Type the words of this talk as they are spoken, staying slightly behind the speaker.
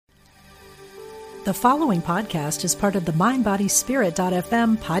The following podcast is part of the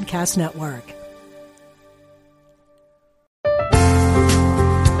MindBodySpirit.fm podcast network.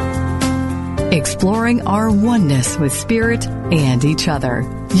 Exploring our oneness with spirit and each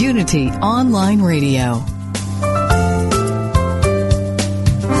other. Unity Online Radio.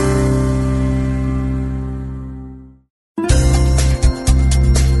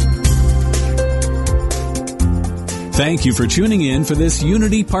 Thank you for tuning in for this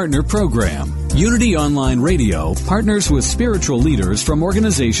Unity Partner Program. Unity Online Radio partners with spiritual leaders from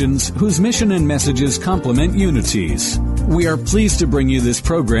organizations whose mission and messages complement Unity's. We are pleased to bring you this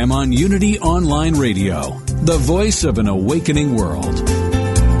program on Unity Online Radio, the voice of an awakening world.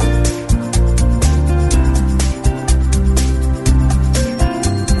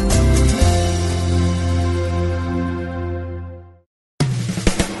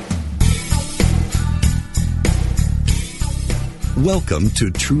 Welcome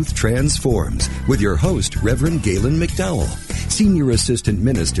to Truth Transforms with your host, Reverend Galen McDowell, Senior Assistant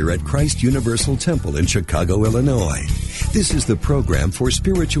Minister at Christ Universal Temple in Chicago, Illinois. This is the program for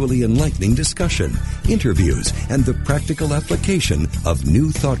spiritually enlightening discussion, interviews, and the practical application of new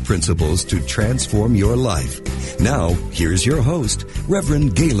thought principles to transform your life. Now, here's your host,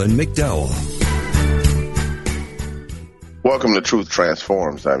 Reverend Galen McDowell. Welcome to Truth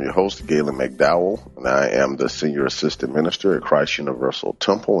Transforms. I'm your host, Galen McDowell, and I am the Senior Assistant Minister at Christ Universal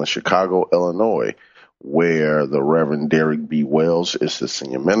Temple in Chicago, Illinois, where the Reverend Derek B. Wells is the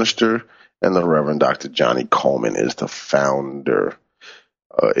Senior Minister and the Reverend Dr. Johnny Coleman is the founder.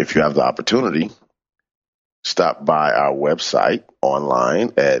 If you have the opportunity, stop by our website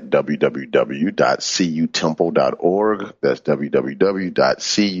online at www.cutemple.org. That's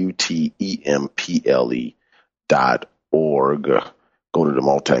www.cutemple.org. Go to the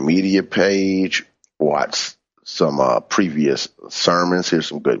multimedia page, watch some previous sermons, hear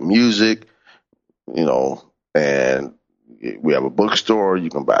some good music, and we have a bookstore. You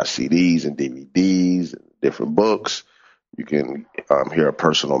can buy CDs and DVDs, different books. You can hear a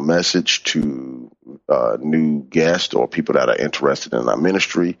personal message to new guests or people that are interested in our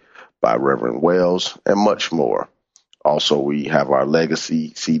ministry by Reverend Wells, and much more. Also, we have our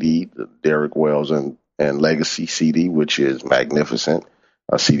Legacy CD, the Derek Wells and Legacy CD, which is magnificent,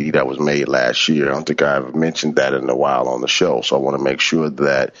 a CD that was made last year. I don't think I've mentioned that in a while on the show, so I want to make sure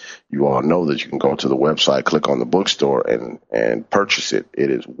that you all know that you can go to the website, click on the bookstore, and purchase it. It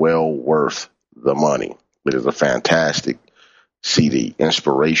is well worth the money. It is a fantastic CD,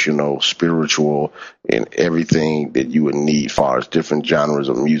 inspirational, spiritual, and everything that you would need as far as different genres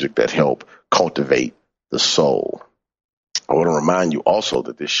of music that help cultivate the soul. I want to remind you also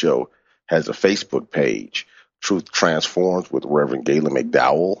that this show has a Facebook page, Truth Transforms with Reverend Galen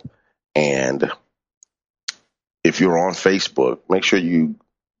McDowell. And if you're on Facebook, make sure you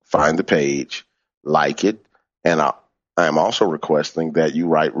find the page, like it. And I am also requesting that you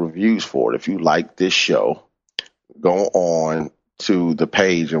write reviews for it. If you like this show, go on to the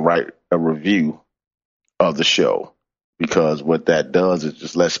page and write a review of the show, because what that does is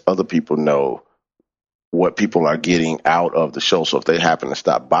just lets other people know what people are getting out of the show. So if they happen to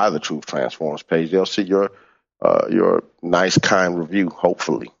stop by the Truth Transforms page, they'll see your nice, kind review,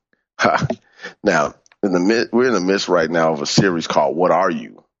 hopefully. Now, we're in the midst right now of a series called What Are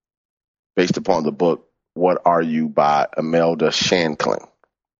You? Based upon the book What Are You by Imelda Shanklin.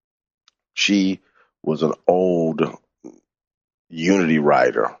 She was an old Unity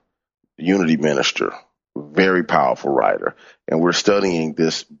writer, Unity minister, very powerful writer. And we're studying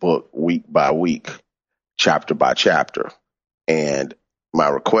this book week by week, chapter by chapter. And my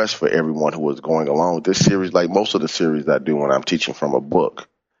request for everyone who is going along with this series, like most of the series I do when I'm teaching from a book,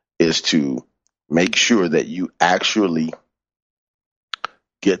 is to make sure that you actually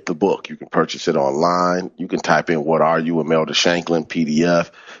get the book. You can purchase it online. You can type in What Are You, Imelda Shanklin, PDF.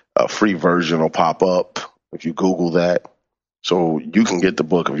 A free version will pop up if you Google that. So you can get the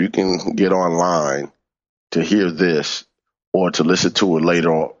book. If you can get online to hear this, or to listen to it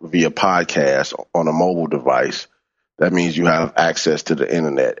later on via podcast on a mobile device, that means you have access to the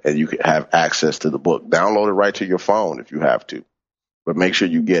internet and you can have access to the book. Download it right to your phone if you have to, but make sure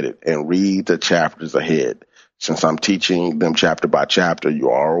you get it and read the chapters ahead. Since I'm teaching them chapter by chapter, you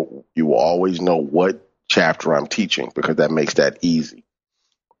will always know what chapter I'm teaching, because that makes that easy.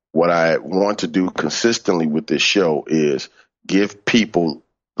 What I want to do consistently with this show is give people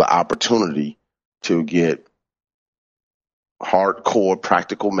the opportunity to get hardcore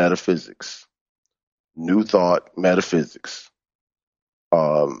practical metaphysics, new thought metaphysics,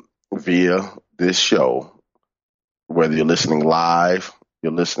 via this show, whether you're listening live,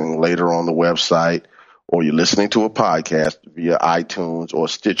 you're listening later on the website, or you're listening to a podcast via iTunes or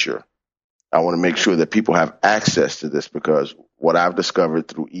Stitcher. I want to make sure that people have access to this, because what I've discovered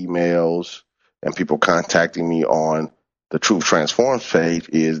through emails and people contacting me on the Truth Transforms page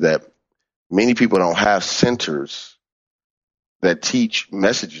is that many people don't have centers that teach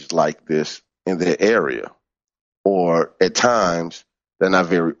messages like this in their area, or at times they're not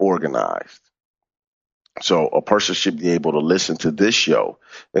very organized. So a person should be able to listen to this show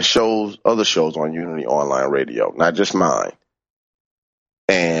and other shows on Unity Online Radio, not just mine,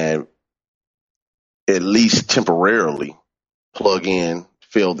 and at least temporarily plug in,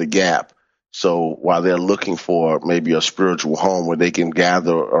 fill the gap. So while they're looking for maybe a spiritual home where they can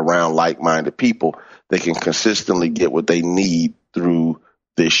gather around like-minded people, they can consistently get what they need through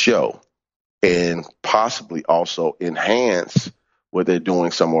this show, and possibly also enhance what they're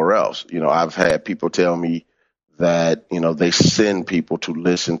doing somewhere else. You know, I've had people tell me that, you know, they send people to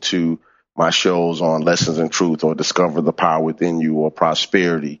listen to my shows on Lessons in Truth or Discover the Power Within You or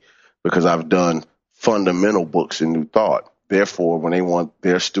Prosperity, because I've done fundamental books in New Thought. Therefore, when they want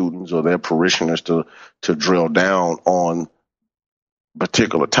their students or their parishioners to drill down on a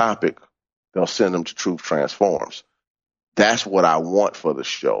particular topic, they'll send them to Truth Transforms. That's what I want for the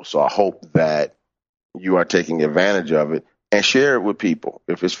show. So I hope that you are taking advantage of it and share it with people.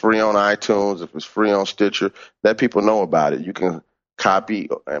 If it's free on iTunes, if it's free on Stitcher, let people know about it. You can copy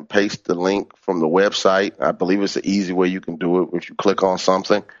and paste the link from the website. I believe it's an easy way you can do it if you click on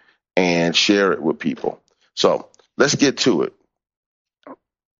something and share it with people. So let's get to it.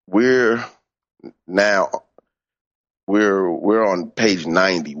 We're on page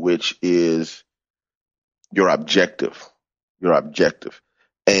 90, which is your objective.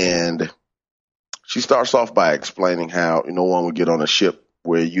 And she starts off by explaining how no one would get on a ship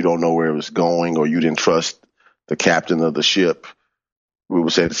where you don't know where it was going, or you didn't trust the captain of the ship. We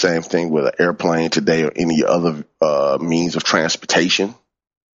would say the same thing with an airplane today or any other means of transportation.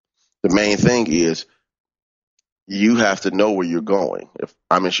 The main thing is you have to know where you're going. If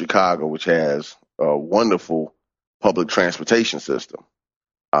I'm in Chicago, which has a wonderful public transportation system,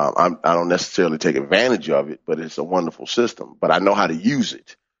 I don't necessarily take advantage of it, but it's a wonderful system. But I know how to use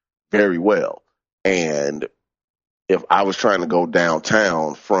it very well. And if I was trying to go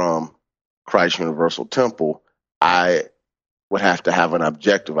downtown from Christ Universal Temple, I would have to have an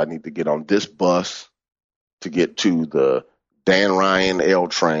objective. I need to get on this bus to get to the Dan Ryan L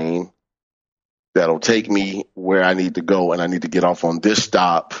train that'll take me where I need to go, and I need to get off on this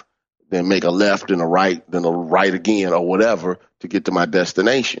stop, then make a left and a right, then a right again, or whatever, to get to my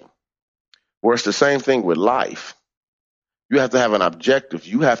destination. Where it's the same thing with life. You have to have an objective.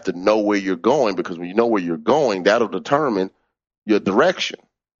 You have to know where you're going, because when you know where you're going, that'll determine your direction.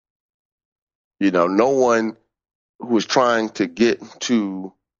 You know, no one who is trying to get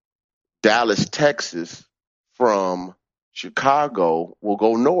to Dallas, Texas from Chicago will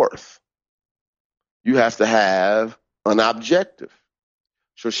go north. You have to have an objective.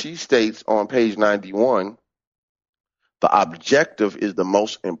 So she states on page 91, the objective is the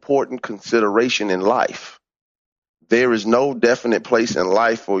most important consideration in life. There is no definite place in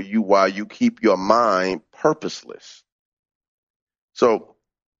life for you while you keep your mind purposeless. So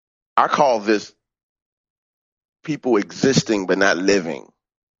I call this people existing but not living.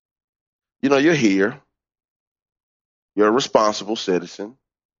 You know, you're here. You're a responsible citizen.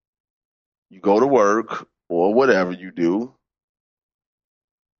 You go to work or whatever you do.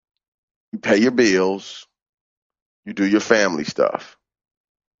 You pay your bills. You do your family stuff.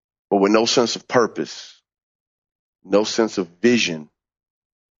 But with no sense of purpose, no sense of vision,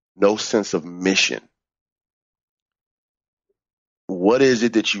 no sense of mission. What is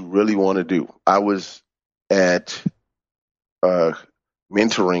it that you really want to do? I was at a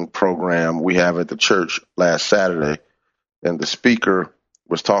mentoring program we have at the church last Saturday, and the speaker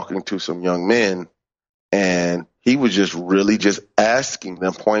was talking to some young men, and he was just really just asking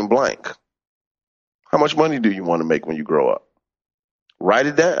them point blank, how much money do you want to make when you grow up? Write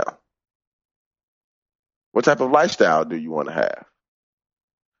it down. What type of lifestyle do you want to have?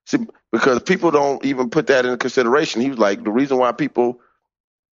 See, because people don't even put that into consideration. He was like, the reason why people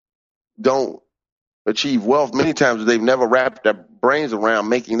don't achieve wealth many times is they've never wrapped their brains around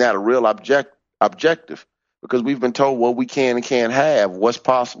making that a real objective, because we've been told what we can and can't have, what's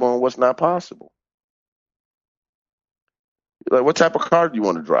possible and what's not possible. Like, what type of car do you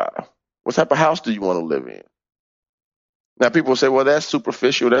want to drive? What type of house do you want to live in? Now, people say, well, that's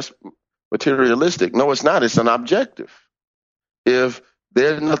superficial, that's materialistic. No, it's not. It's an objective. If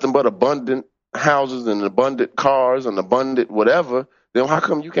there's nothing but abundant houses and abundant cars and abundant whatever, then how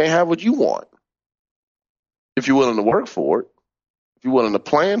come you can't have what you want? If you're willing to work for it, if you're willing to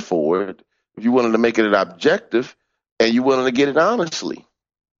plan for it, if you're willing to make it an objective, and you're willing to get it honestly.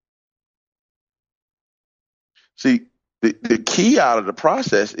 See, the key out of the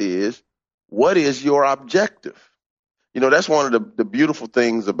process is, what is your objective? That's one of the beautiful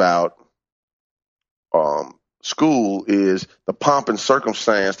things about school is the pomp and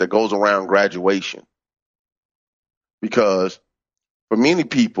circumstance that goes around graduation. Because for many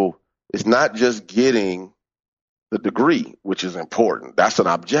people, it's not just getting the degree, which is important. That's an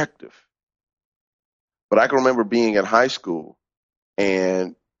objective. But I can remember being in high school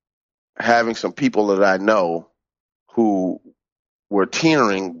and having some people that I know who were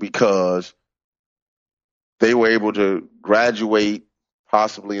teetering because they were able to graduate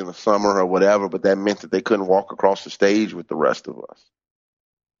possibly in the summer or whatever, but that meant that they couldn't walk across the stage with the rest of us.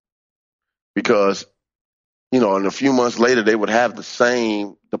 Because, and a few months later, they would have the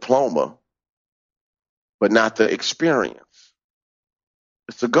same diploma, but not the experience.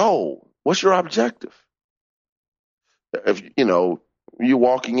 It's the goal. What's your objective? If, you're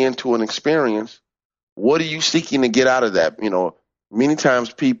walking into an experience, what are you seeking to get out of that? Many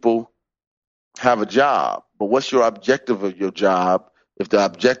times people have a job, but what's your objective of your job? If the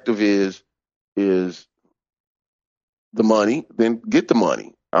objective is the money, then get the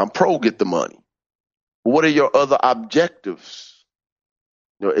money. I'm pro get the money. What are your other objectives?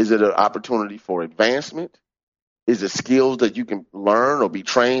 Is it an opportunity for advancement? Is it skills that you can learn or be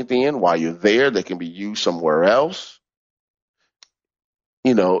trained in while you're there that can be used somewhere else?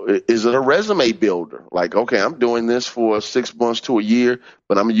 Is it a resume builder? Like, okay, I'm doing this for 6 months to a year,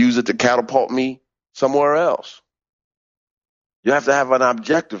 but I'm going to use it to catapult me somewhere else. You have to have an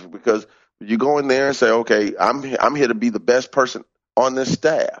objective, because you go in there and say, okay, I'm here to be the best person on this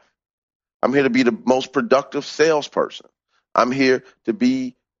staff. I'm here to be the most productive salesperson. I'm here to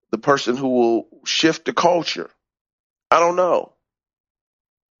be the person who will shift the culture. I don't know.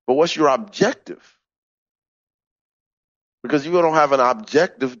 But what's your objective? Because if you don't have an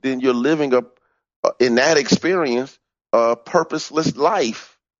objective, then you're living in that experience a purposeless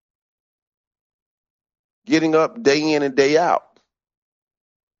life, getting up day in and day out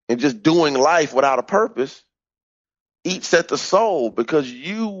and just doing life without a purpose eats at the soul, because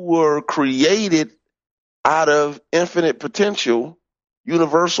you were created out of infinite potential,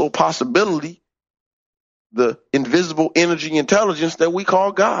 universal possibility, the invisible energy intelligence that we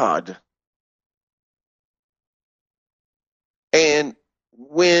call God. And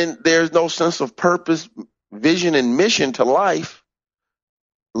when there's no sense of purpose, vision, and mission to life,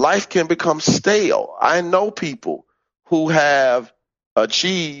 life can become stale. I know people who have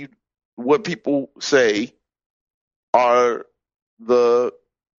achieved what people say are the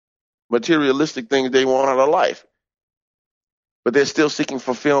materialistic things they want out of life, but they're still seeking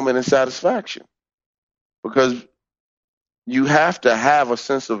fulfillment and satisfaction, because you have to have a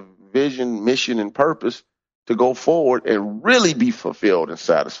sense of vision, mission, and purpose to go forward and really be fulfilled and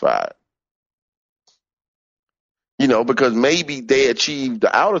satisfied. Because maybe they achieved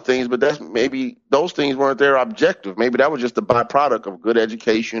the outer things, but maybe those things weren't their objective. Maybe that was just a byproduct of good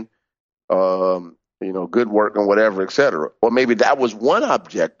education, good work and whatever, et cetera. Or maybe that was one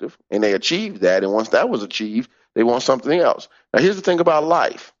objective and they achieved that. And once that was achieved, they want something else. Now, here's the thing about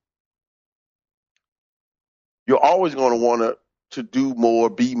life. You're always going to want to do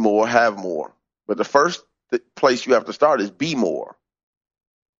more, be more, have more. But the first place you have to start is be more.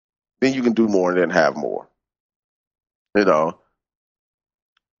 Then you can do more and then have more. Reverend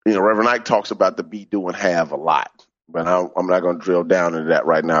Ike talks about the be, do, and have a lot. But I'm not going to drill down into that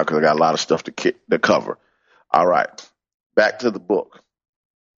right now because I got a lot of stuff to cover. All right. Back to the book.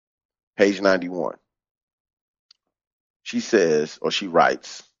 Page 91. She says, or she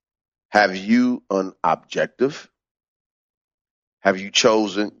writes, have you an objective? Have you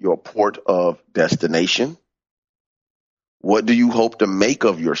chosen your port of destination? What do you hope to make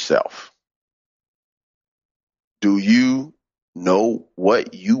of yourself? Do you know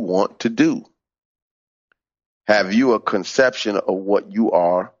what you want to do? Have you a conception of what you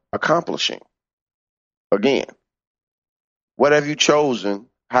are accomplishing? Again, what have you chosen?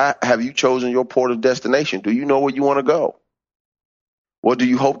 How have you chosen your port of destination? Do you know where you want to go? What do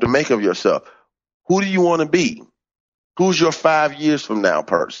you hope to make of yourself? Who do you want to be? Who's your 5 years from now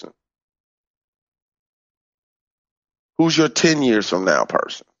person? Who's your 10 years from now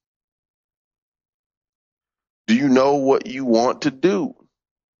person? Do you know what you want to do?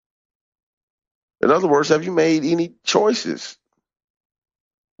 In other words, have you made any choices?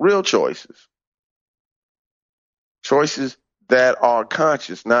 Real choices. Choices that are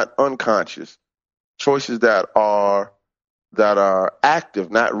conscious, not unconscious. Choices that are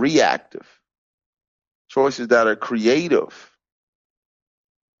active, not reactive. Choices that are creative.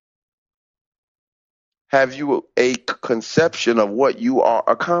 Have you a conception of what you are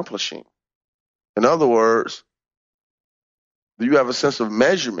accomplishing? In other words, Do you have a sense of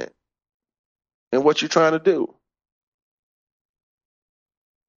measurement in what you're trying to do?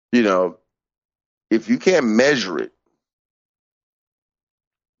 You know, if you can't measure it,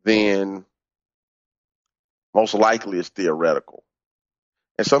 then most likely it's theoretical.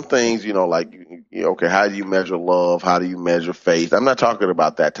 And some things, you know, like, okay, how do you measure love? How do you measure faith? I'm not talking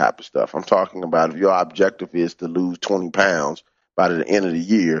about that type of stuff. I'm talking about if your objective is to lose 20 pounds by the end of the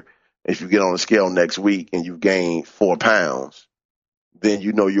year, if you get on the scale next week and you've gained 4 pounds, then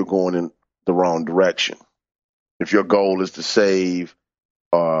you know you're going in the wrong direction. If your goal is to save,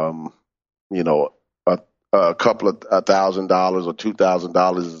 you know, a couple of $1,000 or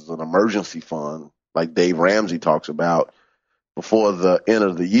 $2,000 as an emergency fund, like Dave Ramsey talks about, before the end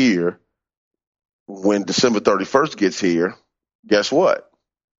of the year, when December 31st gets here, guess what?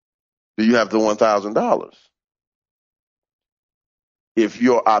 Do you have the $1,000? If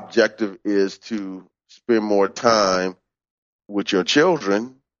your objective is to spend more time with your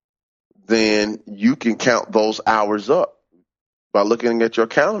children, then you can count those hours up by looking at your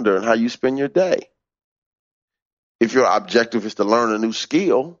calendar and how you spend your day. If your objective is to learn a new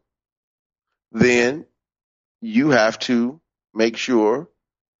skill, then you have to make sure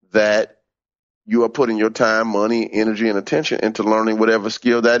that you are putting your time, money, energy, and attention into learning whatever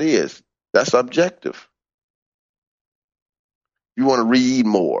skill that is. That's objective. You want to read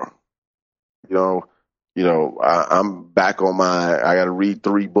more. I'm back on I got to read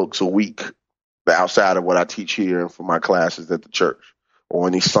 3 books a week outside of what I teach here and for my classes at the church or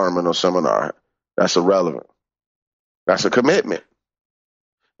any sermon or seminar. That's irrelevant. That's a commitment.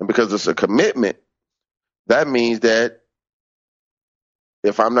 And because it's a commitment, that means that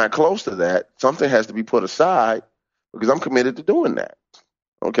if I'm not close to that, something has to be put aside because I'm committed to doing that.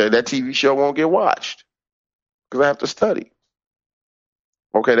 Okay, that TV show won't get watched because I have to study.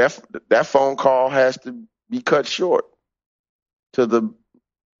 Okay, that phone call has to be cut short to the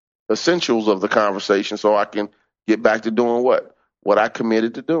essentials of the conversation so I can get back to doing what I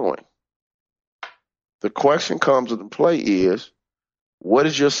committed to doing. The question comes into play is, what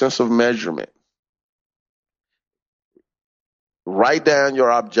is your sense of measurement? Write down your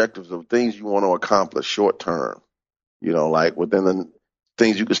objectives of things you want to accomplish short term, like within the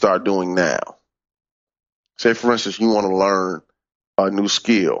things you can start doing now. Say, for instance, you want to learn a new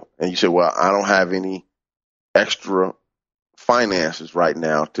skill and you say, well, I don't have any extra finances right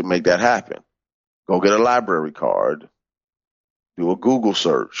now to make that happen. Go get a library card, do a Google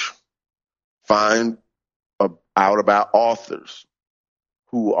search, find out about authors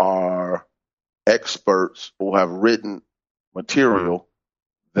who are experts who have written material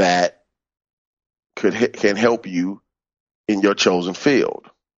that can help you in your chosen field.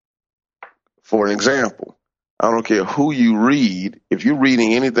 For an example, I don't care who you read. If you're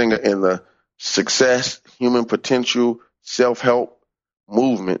reading anything in the success, human potential, self-help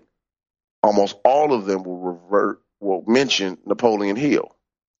movement, almost all of them will mention Napoleon Hill,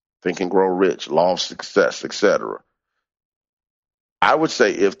 Think and Grow Rich, Law of Success, etc. I would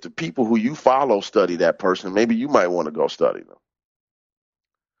say if the people who you follow study that person, maybe you might want to go study them.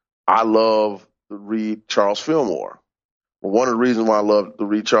 I love to read Charles Fillmore. Well, one of the reasons why I love to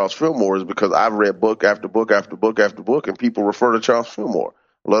read Charles Fillmore is because I've read book after book after book after book, and people refer to Charles Fillmore.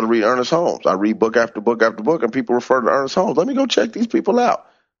 I love to read Ernest Holmes. I read book after book after book, and people refer to Ernest Holmes. Let me go check these people out.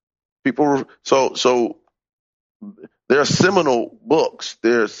 So there are seminal books.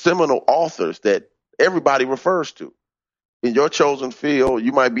 There are seminal authors that everybody refers to. In your chosen field,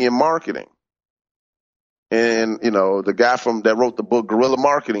 you might be in marketing. And, the guy that wrote the book Guerrilla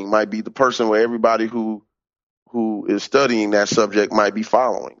Marketing might be the person where everybody who is studying that subject might be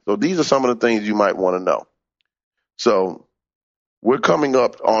following. So these are some of the things you might want to know. So we're coming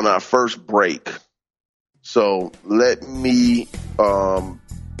up on our first break. So let me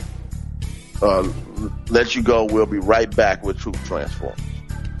let you go. We'll be right back with Truth Transforms.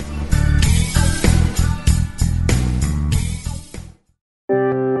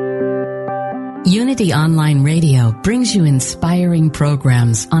 Unity Online Radio brings you inspiring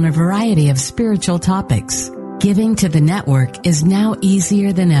programs on a variety of spiritual topics. Giving to the network is now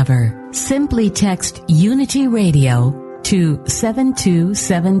easier than ever. Simply text Unity Radio to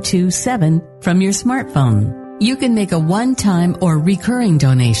 72727 from your smartphone. You can make a one-time or recurring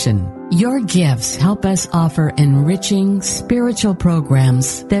donation. Your gifts help us offer enriching spiritual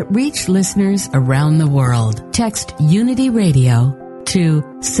programs that reach listeners around the world. Text Unity Radio to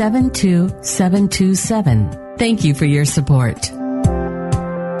 72727. Thank you for your support.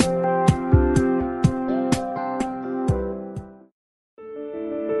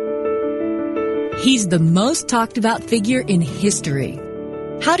 He's the most talked about figure in history.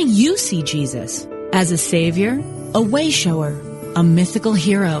 How do you see Jesus? As a savior, a way shower, a mythical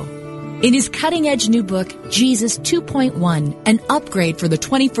hero. In his cutting-edge new book, Jesus 2.1, an upgrade for the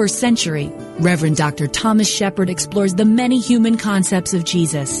 21st century, Reverend Dr. Thomas Shepard explores the many human concepts of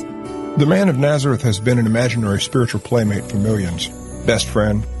Jesus. The man of Nazareth has been an imaginary spiritual playmate for millions. Best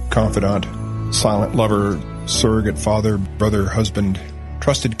friend, confidant, silent lover, surrogate father, brother, husband,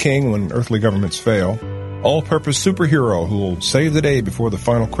 trusted king when earthly governments fail, all-purpose superhero who will save the day before the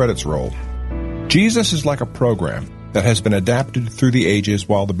final credits roll. Jesus is like a program that has been adapted through the ages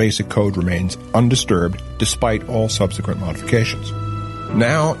while the basic code remains undisturbed despite all subsequent modifications.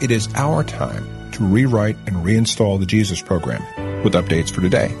 Now it is our time to rewrite and reinstall the Jesus program with updates for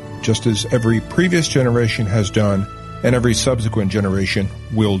today, just as every previous generation has done and every subsequent generation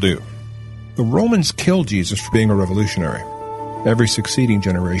will do. The Romans killed Jesus for being a revolutionary. Every succeeding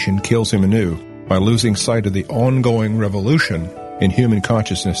generation kills him anew by losing sight of the ongoing revolution in human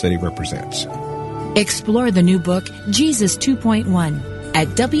consciousness that he represents. Explore the new book, Jesus 2.1, at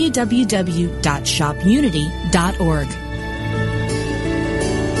www.shopunity.org.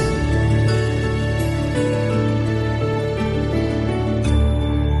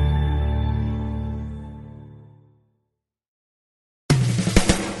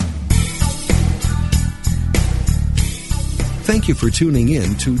 Thank you for tuning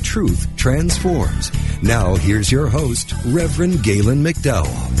in to Truth Transforms. Now here's your host, Reverend Galen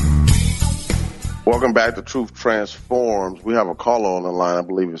McDowell. Welcome back to Truth Transforms. We have a caller on the line. I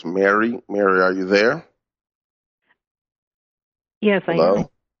believe it's Mary. Mary, are you there? Yes, Hello? I am.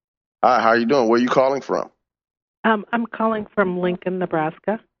 Hi, how are you doing? Where are you calling from? I'm calling from Lincoln,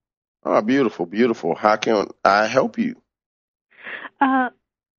 Nebraska. Oh, beautiful, beautiful. How can I help you?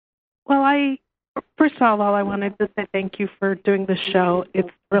 First of all, I wanted to say thank you for doing the show. It's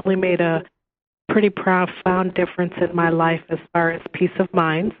really made a pretty profound difference in my life as far as peace of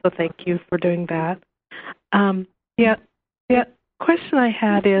mind, so thank you for doing that. The question I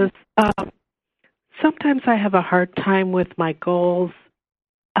had is, sometimes I have a hard time with my goals,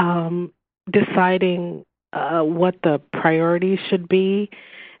 deciding what the priorities should be,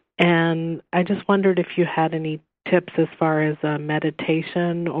 and I just wondered if you had any tips as far as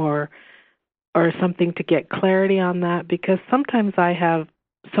meditation or something to get clarity on that, because sometimes I have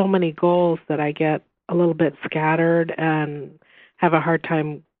so many goals that I get a little bit scattered and have a hard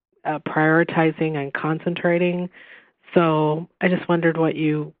time prioritizing and concentrating. So I just wondered what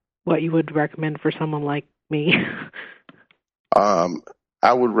you would recommend for someone like me. I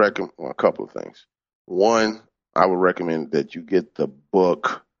would recommend a couple of things. One, I would recommend that you get the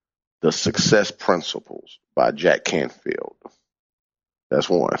book, The Success Principles by Jack Canfield. That's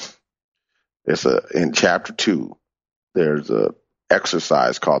one. It's in chapter 2, there's a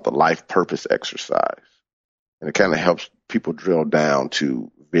exercise called the life purpose exercise. And it kind of helps people drill down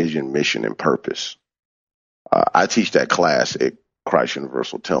to vision, mission, and purpose. I teach that class at Christ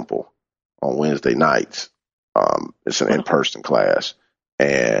Universal Temple on Wednesday nights. It's an in-person class.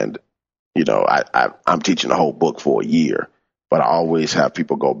 And, you know, I'm teaching the whole book for a year, but I always have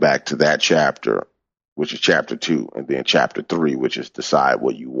people go back to that chapter, which is chapter 2, and then chapter 3, which is decide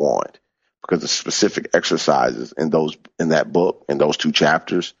what you want. Because the specific exercises in that book, in those 2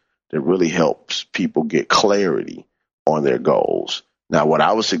 chapters, that really helps people get clarity on their goals. Now, what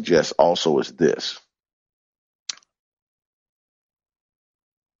I would suggest also is this.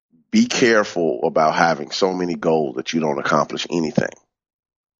 Be careful about having so many goals that you don't accomplish anything.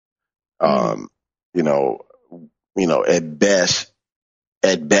 You know, at best,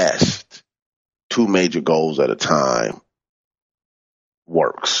 2 major goals at a time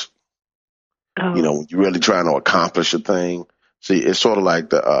works. Oh. You know, when you're really trying to accomplish a thing. See, it's sort of like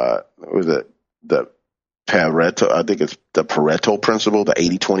the Pareto, I think it's the Pareto principle, the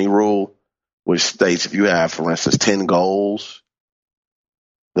 80-20 rule, which states if you have, for instance, 10 goals,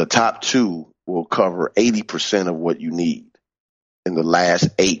 the top 2 will cover 80% of what you need, and the last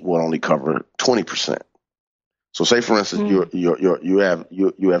 8 will only cover 20%. So, say for instance, you have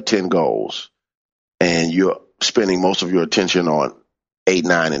 10 goals, and you're spending most of your attention on 8,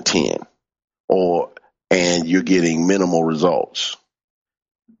 9, and 10. And you're getting minimal results.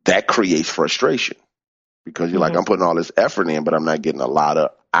 That creates frustration because you're like, I'm putting all this effort in, but I'm not getting a lot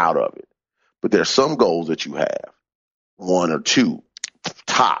out of it. But there's some goals that you have, 1 or 2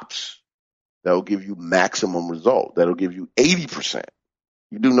 tops, that will give you maximum result. That'll give you 80%.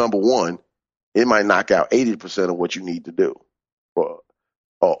 You do number 1, it might knock out 80% of what you need to do, or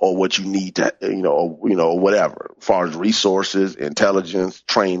what you need to, or whatever, as far as resources, intelligence,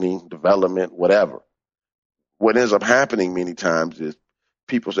 training, development, whatever. What ends up happening many times is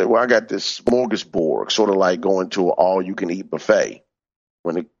people say, well, I got this smorgasbord, sort of like going to an all-you-can-eat buffet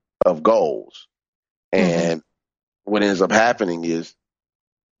of goals. And what ends up happening is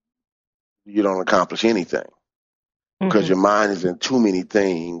you don't accomplish anything because your mind is in too many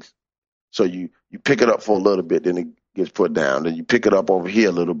things. So you pick it up for a little bit, then it gets put down. Then you pick it up over here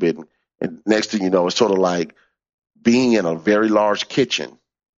a little bit, and next thing you know, it's sort of like being in a very large kitchen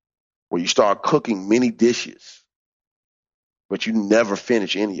where you start cooking many dishes, but you never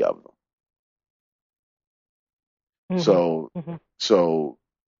finish any of them. So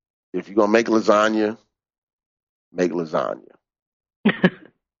if you're going to make lasagna, make lasagna.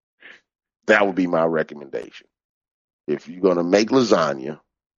 That would be my recommendation. If you're going to make lasagna,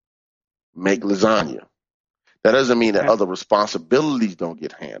 make lasagna. That doesn't mean that other responsibilities don't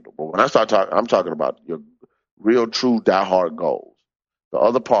get handled. But when I start talking, I'm talking about your real, true, diehard goals. The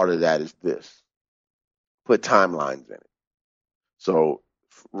other part of that is this. Put timelines in it. So,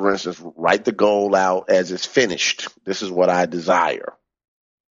 for instance, write the goal out as it's finished. This is what I desire.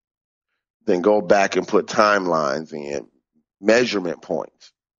 Then go back and put timelines in, measurement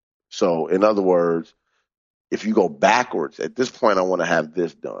points. So, in other words, if you go backwards, at this point, I want to have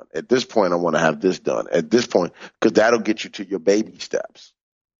this done. At this point, I want to have this done. At this point, because that'll get you to your baby steps.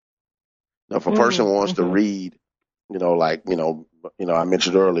 Now, if a person wants to read, I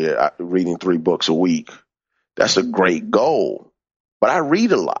mentioned earlier, reading 3 books a week, that's a great goal. But I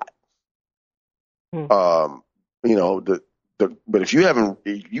read a lot. But if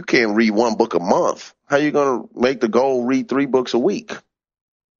you can't read 1 book a month, how are you going to make the goal read 3 books a week?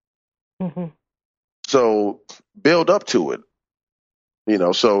 So build up to it.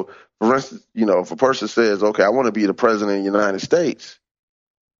 So for instance, if a person says, okay, I want to be the president of the United States,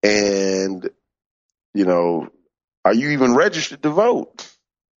 and, are you even registered to vote?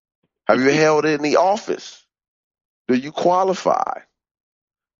 Have you held any office? Do you qualify?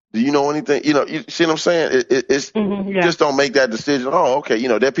 Do you know anything? You see what I'm saying? Just don't make that decision. Oh, okay.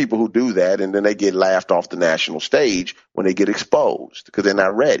 There are people who do that, and then they get laughed off the national stage when they get exposed because they're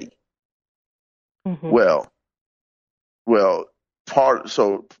not ready. Well,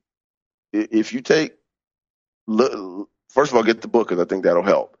 so if you first of all, get the book because I think that'll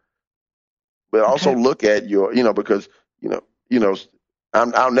help. But also look at your, because,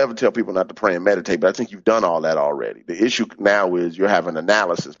 I'll never tell people not to pray and meditate, but I think you've done all that already. The issue now is you're having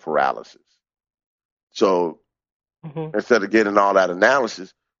analysis paralysis. So instead of getting all that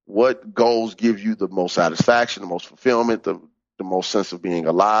analysis, what goals give you the most satisfaction, the most fulfillment, the most sense of being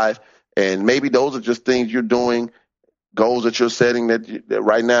alive? And maybe those are just things you're doing, goals that you're setting that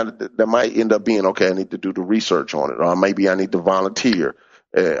right now that might end up being, okay, I need to do the research on it, or maybe I need to volunteer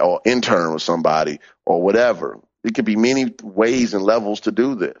or intern with somebody or whatever. It could be many ways and levels to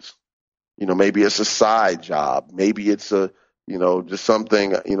do this. Maybe it's a side job. Maybe it's just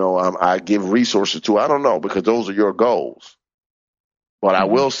something, I give resources to. I don't know, because those are your goals. But I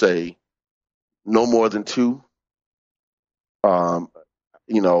will say no more than 2.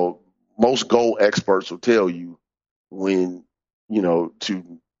 Most goal experts will tell you when,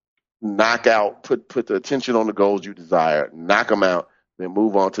 to knock out, put the attention on the goals you desire, knock them out, then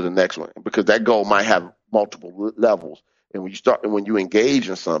move on to the next one, because that goal might have multiple levels. And when you engage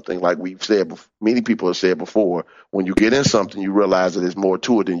in something, like we've said, many people have said before, when you get in something, you realize that there's more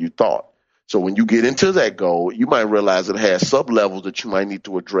to it than you thought. So when you get into that goal, you might realize it has sub-levels that you might need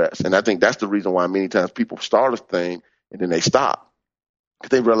to address. And I think that's the reason why many times people start a thing and then they stop,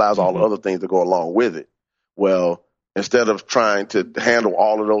 because they realize all the other things that go along with it. Well, instead of trying to handle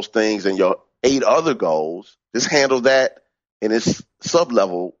all of those things and your 8 other goals, just handle that and its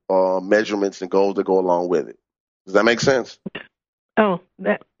sub-level measurements and goals that go along with it. Does that make sense? Oh,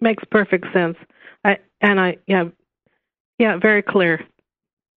 that makes perfect sense. Very clear.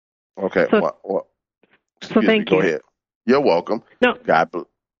 Okay. So thank you. Go ahead. You're welcome. No.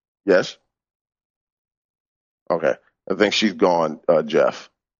 Yes? Okay. I think she's gone,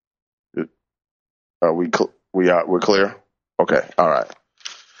 Jeff. Are we're clear? Okay. All right.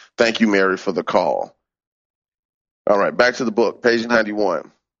 Thank you, Mary, for the call. All right. Back to the book, page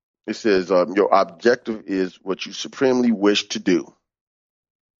 91. It says, your objective is what you supremely wish to do,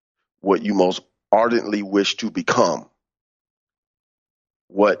 what you most ardently wish to become,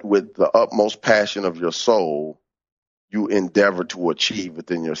 what with the utmost passion of your soul you endeavor to achieve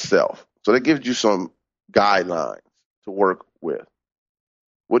within yourself. So that gives you some guidelines to work with.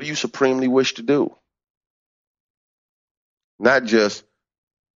 What do you supremely wish to do? Not just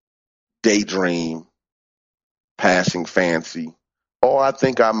daydream, passing fancy. Oh, I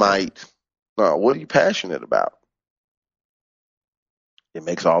think I might. No, what are you passionate about? It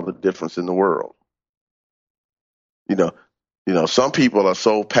makes all the difference in the world. Some people are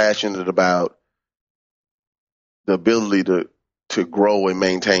so passionate about the ability to to grow and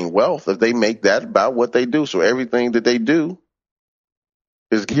maintain wealth if they make that about what they do. So everything that they do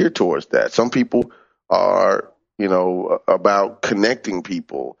is geared towards that. Some people are, about connecting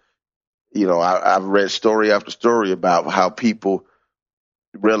people. I've read story after story about how people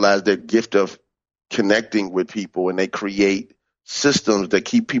realize their gift of connecting with people, and they create systems that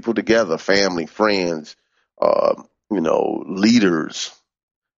keep people together, family, friends, leaders.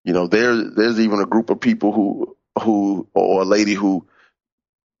 There's even a group of people who or a lady who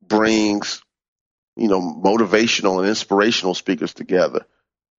brings, motivational and inspirational speakers together,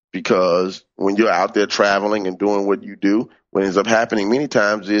 because when you're out there traveling and doing what you do, what ends up happening many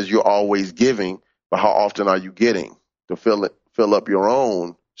times is you're always giving, but how often are you getting to fill up your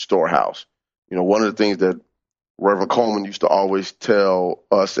own storehouse? One of the things that Reverend Coleman used to always tell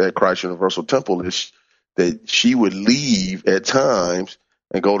us at Christ Universal Temple is that she would leave at times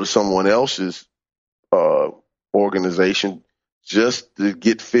and go to someone else's organization just to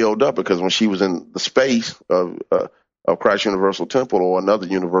get filled up, because when she was in the space of Christ Universal Temple or another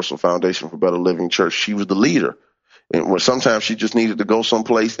Universal Foundation for Better Living Church, she was the leader. And where sometimes she just needed to go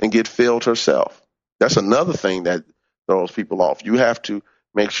someplace and get filled herself. That's another thing that throws people off. You have to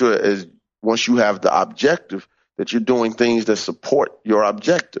make sure, once you have the objective, that you're doing things that support your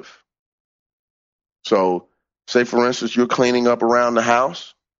objective. So, say, for instance, you're cleaning up around the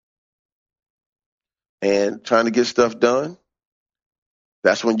house and trying to get stuff done.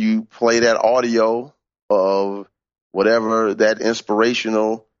 That's when you play that audio of whatever that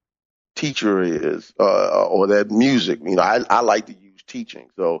inspirational teacher is, or that music. I like to use teaching.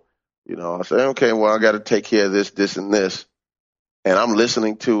 So, I say, okay, well, I got to take care of this, and this. And I'm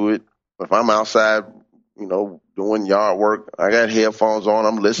listening to it. If I'm outside, doing yard work, I got headphones on,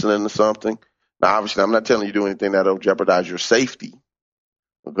 I'm listening to something. Now, obviously, I'm not telling you to do anything that'll jeopardize your safety,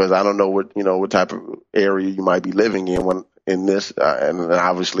 because I don't know what type of area you might be living in this. And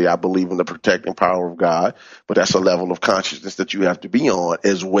obviously, I believe in the protecting power of God, but that's a level of consciousness that you have to be on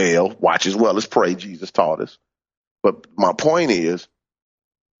as well. Watch as well as pray, Jesus taught us. But my point is,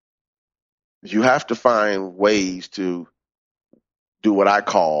 you have to find ways to do what I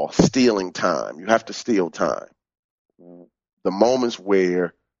call stealing time. You have to steal time. The moments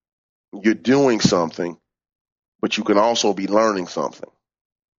where you're doing something, but you can also be learning something.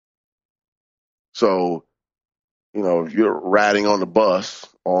 So, if you're riding on the bus,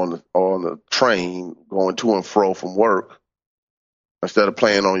 on the train, going to and fro from work, instead of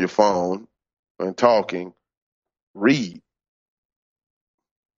playing on your phone and talking, read.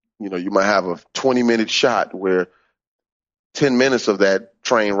 You might have a 20-minute shot where 10 minutes of that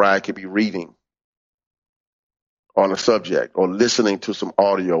train ride could be reading on a subject, or listening to some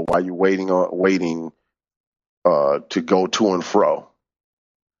audio while you're waiting to go to and fro.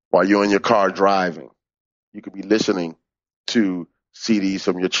 While you're in your car driving, you could be listening to CDs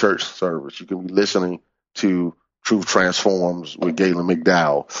from your church service. You can be listening to Truth Transforms with Galen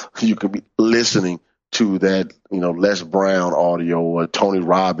McDowell. You could be listening to that, Les Brown audio, or Tony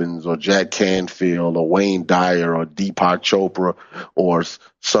Robbins, or Jack Canfield, or Wayne Dyer, or Deepak Chopra, or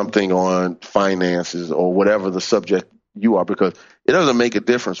something on finances, or whatever the subject you are, because it doesn't make a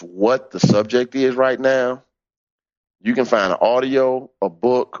difference what the subject is right now. You can find an audio, a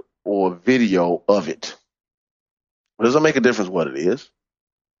book, or a video of it. It doesn't make a difference what it is.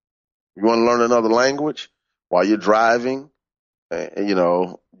 You want to learn another language while you're driving,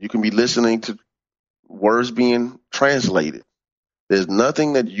 you can be listening to words being translated. There's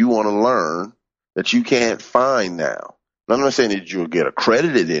nothing that you want to learn that you can't find now. And I'm not saying that you'll get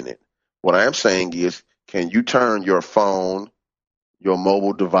accredited in it. What I am saying is, can you turn your phone, your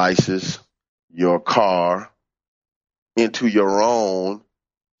mobile devices, your car into your own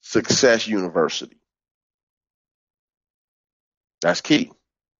success university? That's key.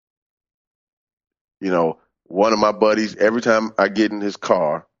 One of my buddies, every time I get in his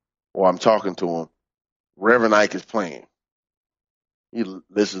car or I'm talking to him, Reverend Ike is playing. He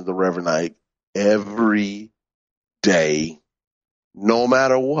listens to Reverend Ike every day, no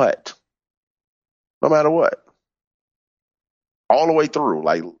matter what. No matter what. All the way through,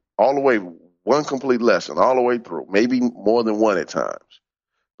 like all the way, one complete lesson, all the way through, maybe more than one at times,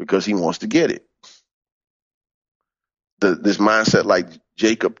 because he wants to get it. This mindset, like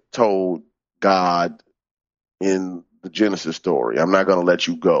Jacob told God in the Genesis story, I'm not going to let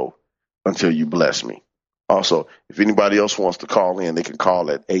you go until you bless me. Also, if anybody else wants to call in, they can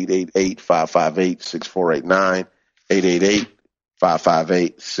call at 888-558-6489,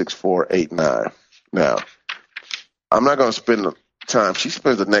 888-558-6489. Now, I'm not going to spend the time. She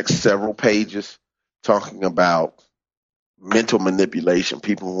spends the next several pages talking about mental manipulation,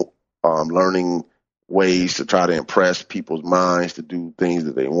 people learning ways to try to impress people's minds to do things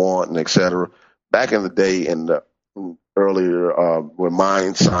that they want and et cetera. Back in the day, in the earlier when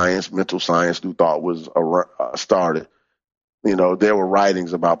mind science, mental science, New Thought was started, there were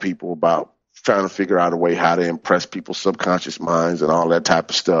writings about people about trying to figure out a way how to impress people's subconscious minds and all that type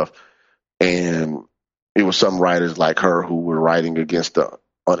of stuff. And it was some writers like her who were writing against the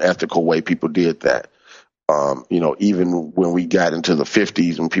unethical way people did that. Even when we got into the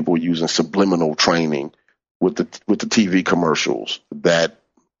 50s, when people were using subliminal training with the TV commercials that,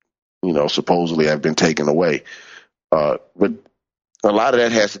 supposedly have been taken away. But a lot of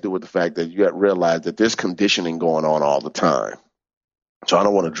that has to do with the fact that you got to realize that there's conditioning going on all the time. So I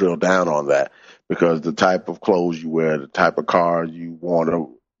don't want to drill down on that, because the type of clothes you wear, the type of car you want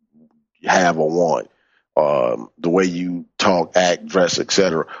to have or want, the way you talk, act, dress,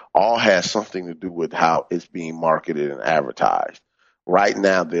 etc., all has something to do with how it's being marketed and advertised. Right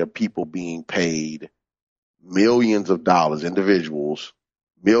now, there are people being paid millions of dollars, individuals,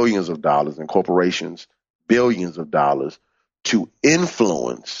 millions of dollars, and corporations, billions of dollars, to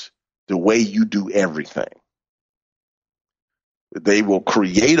influence the way you do everything. They will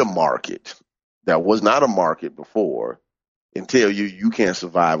create a market that was not a market before and tell you can't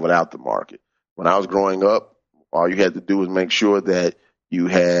survive without the market. When I was growing up, all you had to do was make sure that you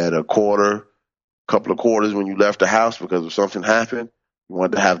had a couple of quarters when you left the house, because if something happened, you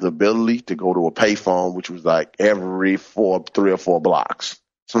wanted to have the ability to go to a payphone, which was like every 3 or 4 blocks,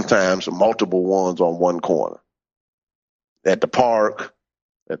 sometimes multiple ones on one corner. At the park,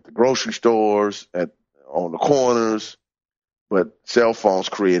 at the grocery stores, on the corners. But cell phones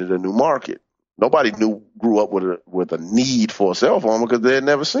created a new market. Nobody grew up with a need for a cell phone because they had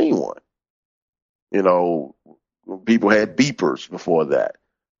never seen one. People had beepers before that.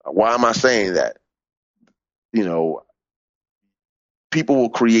 Why am I saying that? People will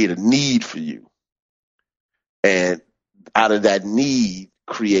create a need for you. And out of that need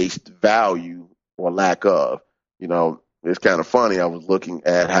creates value or lack of. It's kind of funny. I was looking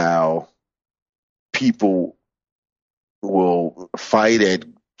at how people will fight at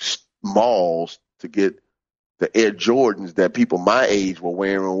malls to get the Air Jordans that people my age were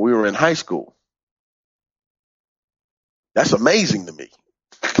wearing when we were in high school. That's amazing to me.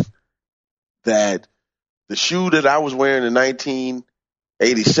 That the shoe that I was wearing in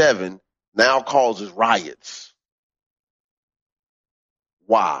 1987 now causes riots.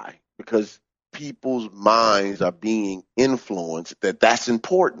 Why? Because people's minds are being influenced that's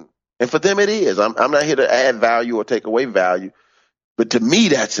important. And for them it is. I'm not here to add value or take away value, but to me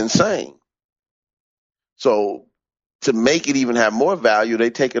that's insane. So to make it even have more value, they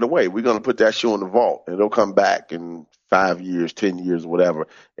take it away. We're going to put that shoe in the vault, and it'll come back in 5 years, 10 years, whatever,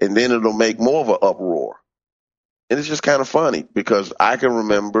 and then it'll make more of an uproar. And it's just kind of funny, because I can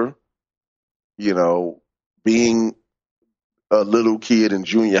remember, being a little kid in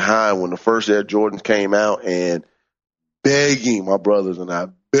junior high when the first Air Jordans came out, and begging my brothers and I,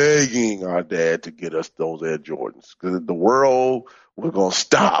 begging our dad to get us those Air Jordans, because the world was going to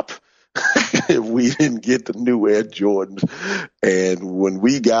stop if we didn't get the new Air Jordans. And when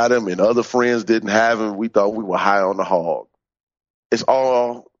we got them and other friends didn't have them, we thought we were high on the hog. It's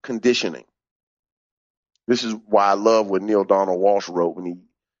all conditioning. This is why I love what Neil Donald Walsh wrote when he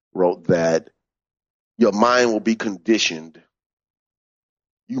wrote that your mind will be conditioned.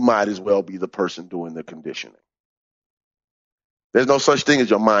 You might as well be the person doing the conditioning. There's no such thing as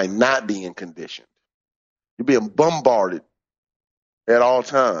your mind not being conditioned. You're being bombarded at all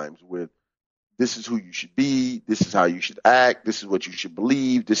times with, this is who you should be, this is how you should act, this is what you should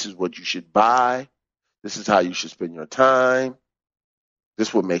believe, this is what you should buy, this is how you should spend your time, this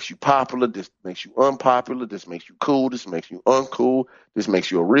is what makes you popular, this makes you unpopular, this makes you cool, this makes you uncool, this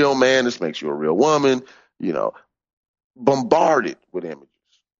makes you a real man, this makes you a real woman, bombarded with images.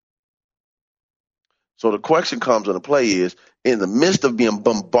 So the question comes into play is, in the midst of being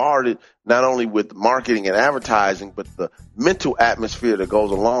bombarded not only with marketing and advertising, but the mental atmosphere that goes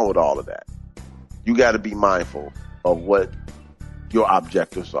along with all of that, you got to be mindful of what your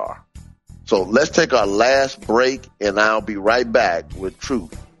objectives are. So let's take our last break, and I'll be right back with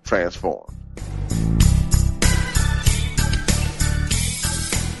Truth Transformed.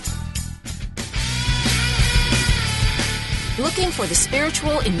 Looking for the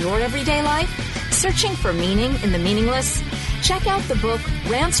spiritual in your everyday life? Searching for meaning in the meaningless? Check out the book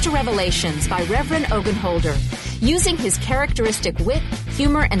Rants to Revelations by Reverend Ogenholder. Using his characteristic wit,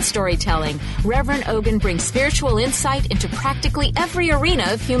 humor, and storytelling, Reverend Ogen brings spiritual insight into practically every arena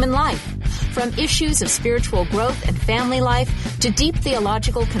of human life. From issues of spiritual growth and family life to deep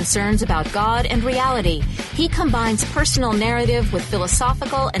theological concerns about God and reality, he combines personal narrative with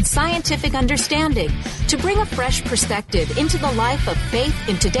philosophical and scientific understanding to bring a fresh perspective into the life of faith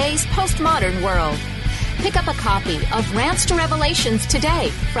in today's postmodern world. Pick up a copy of Rants to Revelations today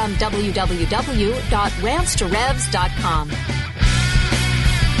from www.rantstorevs.com.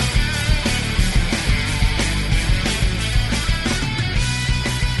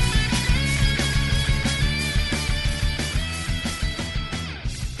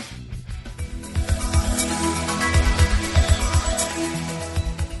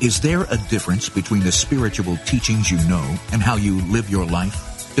 Is there a difference between the spiritual teachings you know and how you live your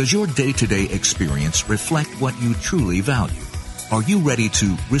life? Does your day-to-day experience reflect what you truly value? Are you ready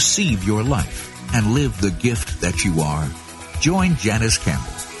to receive your life and live the gift that you are? Join Janice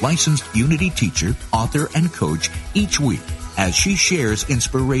Campbell, licensed Unity teacher, author, and coach, each week as she shares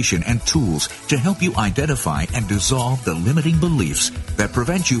inspiration and tools to help you identify and dissolve the limiting beliefs that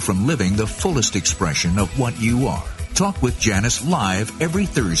prevent you from living the fullest expression of what you are. Talk with Janice live every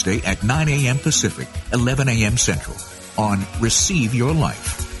Thursday at 9 a.m. Pacific, 11 a.m. Central on Receive Your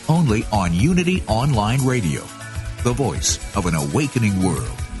Life, only on Unity Online Radio, the voice of an awakening world.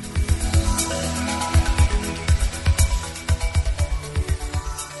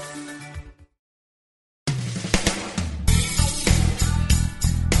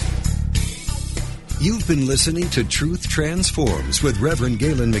 You've been listening to Truth Transforms with Reverend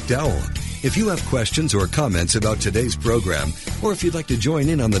Galen McDowell. If you have questions or comments about today's program, or if you'd like to join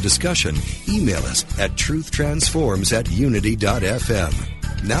in on the discussion, email us at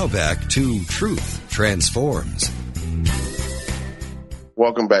truthtransforms@unity.fm. Now back to Truth Transforms.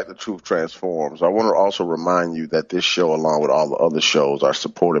 Welcome back to Truth Transforms. I want to also remind you that this show, along with all the other shows, are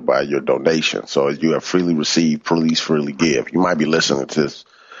supported by your donation. So as you have freely received, please freely give. You might be listening to this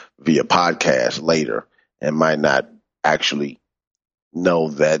via podcast later and might not actually know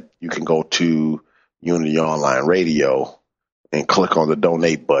that you can go to Unity Online Radio and click on the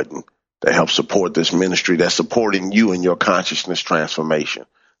donate button to help support this ministry that's supporting you in your consciousness transformation.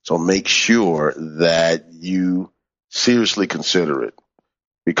 So make sure that you seriously consider it,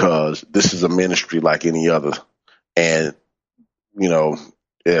 because this is a ministry like any other. And, you know,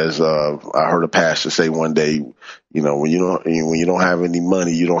 as I heard a pastor say one day, you know, when you don't have any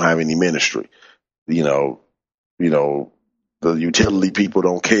money, you don't have any ministry. You know, the utility people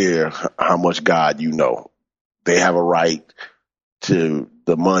don't care how much God you know. They have a right to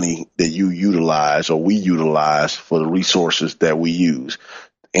the money that you utilize or we utilize for the resources that we use.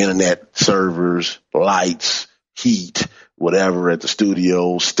 Internet, servers, lights, heat, whatever at the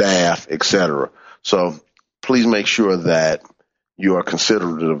studio, staff, etc. So please make sure that you are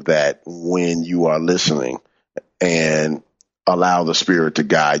considerate of that when you are listening and allow the Spirit to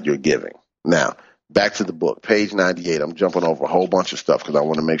guide your giving. Now, back to the book, page 98. I'm jumping over a whole bunch of stuff because I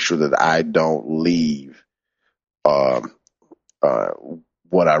want to make sure that I don't leave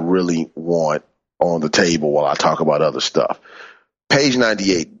what I really want on the table while I talk about other stuff. Page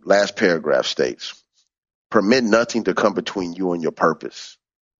 98, last paragraph states, permit nothing to come between you and your purpose.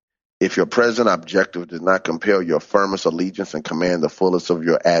 If your present objective does not compel your firmest allegiance and command the fullest of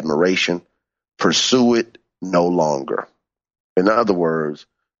your admiration, pursue it no longer. In other words,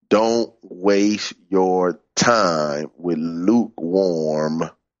 don't waste your time with lukewarm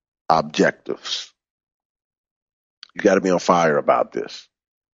objectives. You got to be on fire about this.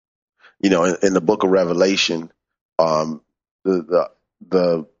 You know, in the book of Revelation, when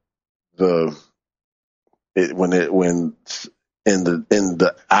in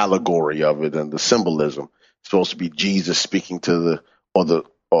the allegory of it and the symbolism, it's supposed to be Jesus speaking to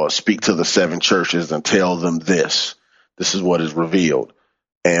speak to the seven churches and tell them this. This is what is revealed.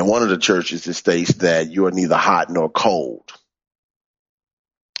 And one of the churches, it states that you are neither hot nor cold.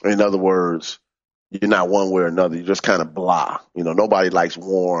 In other words, you're not one way or another. You're just kind of blah. You know, nobody likes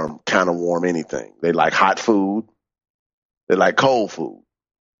kind of warm anything. They like hot food. They like cold food.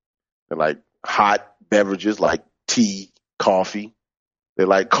 They like hot beverages like tea, coffee. They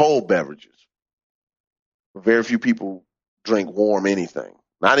like cold beverages. Very few people drink warm anything.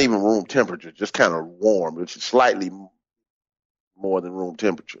 Not even room temperature, just kind of warm, which is slightly more than room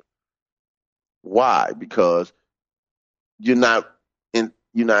temperature. Why? Because you're not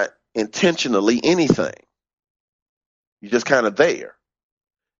intentionally anything. You're just kind of there.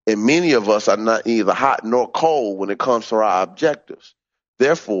 And many of us are not either hot nor cold when it comes to our objectives.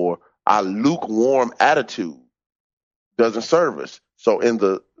 Therefore, our lukewarm attitude doesn't serve us. So in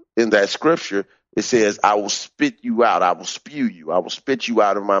that scripture, it says, I will spit you out. I will spew you. I will spit you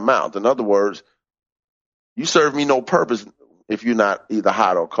out of my mouth. In other words, you serve me no purpose if you're not either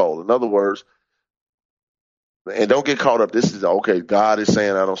hot or cold. In other words, and don't get caught up, this is, okay, God is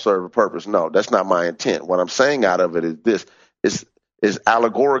saying I don't serve a purpose. No, that's not my intent. What I'm saying out of it is this, is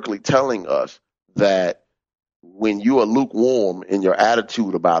allegorically telling us that when you are lukewarm in your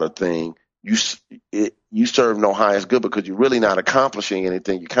attitude about a thing, you serve no highest good, because you're really not accomplishing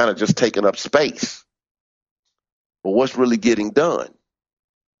anything. You're kind of just taking up space. But what's really getting done?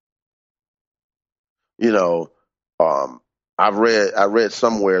 You know, I read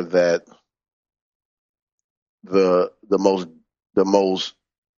somewhere that the most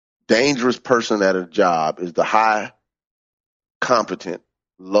dangerous person at a job is the high competent,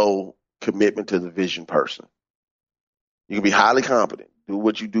 low commitment to the vision person. You can be highly competent, do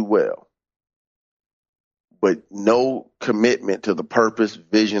what you do well, but no commitment to the purpose,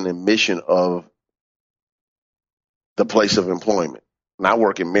 vision, and mission of the place of employment. And I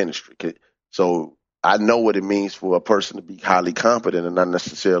work in ministry, so I know what it means for a person to be highly competent and not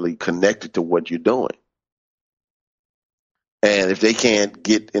necessarily connected to what you're doing. And if they can't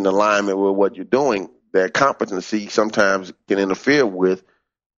get in alignment with what you're doing, their competency sometimes can interfere with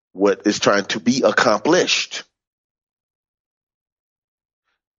what is trying to be accomplished.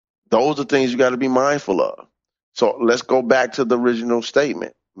 Those are things you got to be mindful of. So let's go back to the original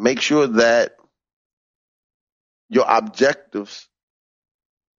statement. Make sure that your objectives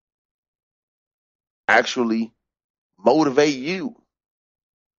actually motivate you,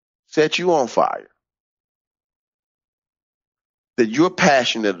 set you on fire, that you're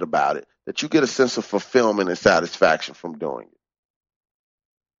passionate about it, that you get a sense of fulfillment and satisfaction from doing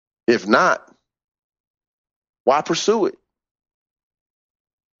it. If not, why pursue it?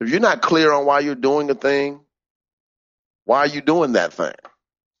 If you're not clear on why you're doing a thing, why are you doing that thing?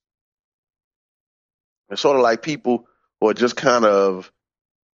 It's sort of like people who are just kind of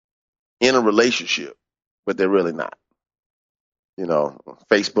in a relationship, but they're really not. You know,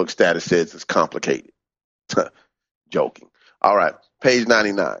 Facebook status says it's complicated. Joking. All right, page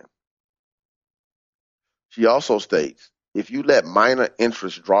 99. She also states, if you let minor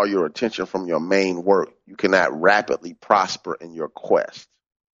interests draw your attention from your main work, you cannot rapidly prosper in your quest.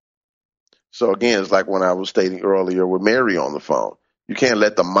 So again, it's like when I was stating earlier with Mary on the phone. You can't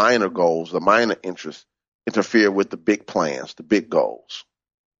let the minor goals, the minor interests, interfere with the big plans, the big goals.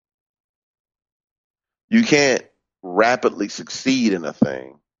 You can't rapidly succeed in a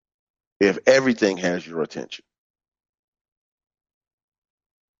thing if everything has your attention.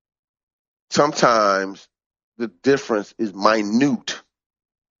 Sometimes the difference is minute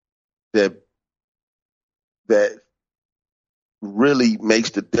that really makes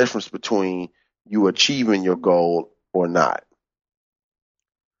the difference between you achieving your goal or not.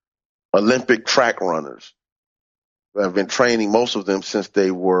 Olympic track runners have been training, most of them, since they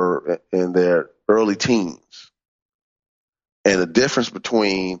were in their early teens. And the difference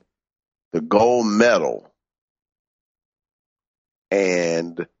between the gold medal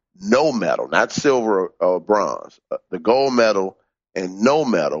and no medal, not silver or bronze, the gold medal and no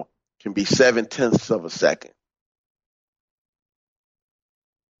medal can be 7/10 of a second.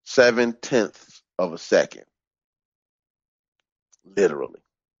 7/10 of a second. Literally.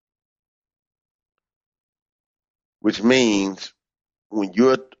 Which means when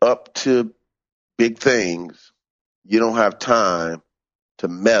you're up to big things, you don't have time to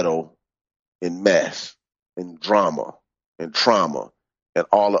meddle in mess and drama and trauma and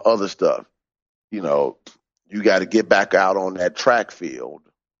all the other stuff. You know, you got to get back out on that track field,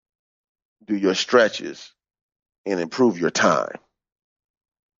 do your stretches, and improve your time.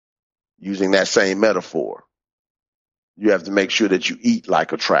 Using that same metaphor, you have to make sure that you eat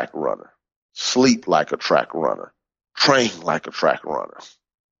like a track runner, sleep like a track runner, train like a track runner.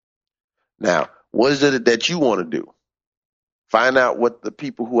 Now, what is it that you want to do? Find out what the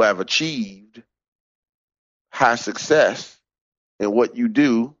people who have achieved high success in what you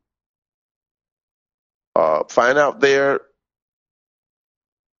do, find out their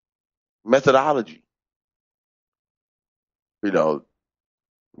methodology. You know,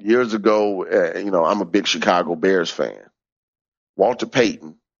 years ago, I'm a big Chicago Bears fan. Walter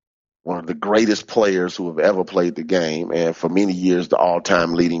Payton, one of the greatest players who have ever played the game, and for many years the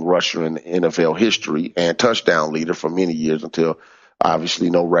all-time leading rusher in NFL history and touchdown leader for many years, until obviously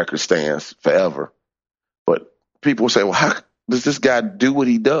no record stands forever. But people say, well, how does this guy do what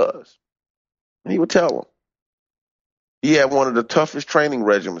he does? And he would tell them. He had one of the toughest training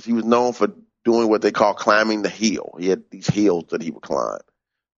regimens. He was known for doing what they call climbing the hill. He had these hills that he would climb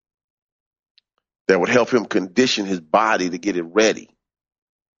that would help him condition his body to get it ready.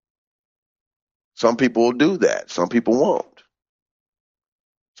 Some people will do that. Some people won't.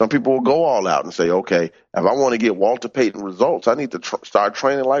 Some people will go all out and say, okay, if I want to get Walter Payton results, I need to start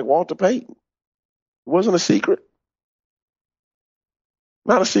training like Walter Payton. It wasn't a secret.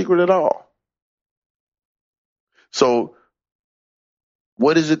 Not a secret at all. So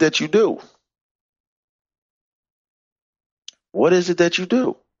what is it that you do? What is it that you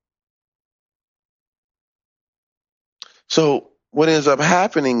do? So what ends up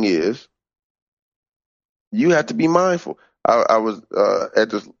happening is you have to be mindful. I was at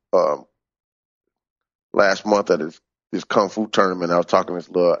this last month at this Kung Fu tournament. I was talking to this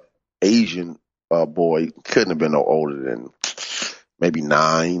little Asian boy. Couldn't have been no older than maybe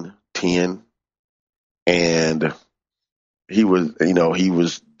 9, 10. And he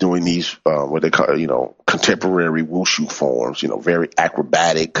was doing these, what they call, contemporary wushu forms, very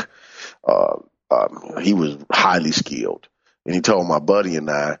acrobatic. He was highly skilled. And he told my buddy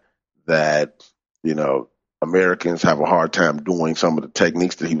and I that, Americans have a hard time doing some of the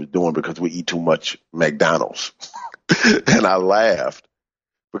techniques that he was doing because we eat too much McDonald's. And I laughed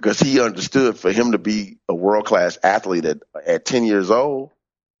because he understood for him to be a world-class athlete at 10 years old,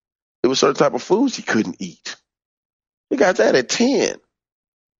 there was certain type of foods he couldn't eat. He got that at 10.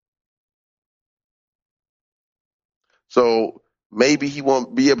 So maybe he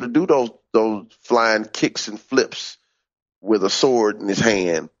won't be able to do those flying kicks and flips with a sword in his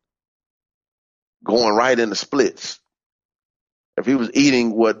hand, going right into splits. If he was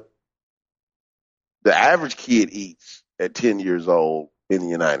eating what the average kid eats at 10 years old in the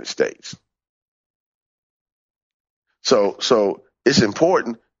United States. So it's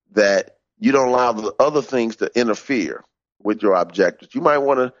important that you don't allow the other things to interfere with your objectives. You might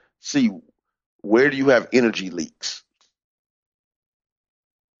want to see, where do you have energy leaks?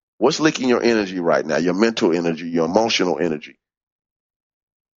 What's leaking your energy right now? Your mental energy, your emotional energy.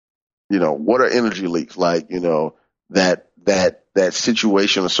 What are energy leaks? Like, that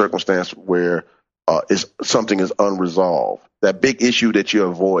situation or circumstance where something is unresolved. That big issue that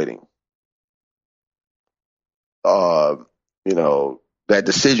you're avoiding. That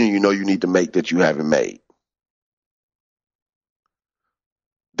decision you need to make that you haven't made.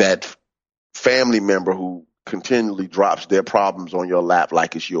 That family member who continually drops their problems on your lap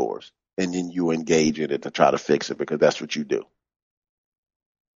like it's yours, and then you engage in it to try to fix it because that's what you do.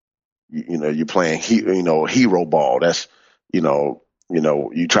 You're playing hero ball. That's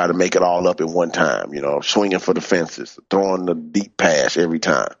you try to make it all up in one time. Swinging for the fences, throwing the deep pass every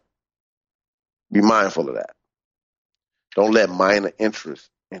time. Be mindful of that. Don't let minor interests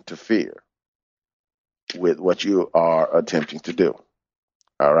interfere with what you are attempting to do.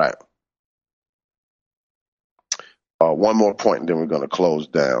 All right. One more point, and then we're going to close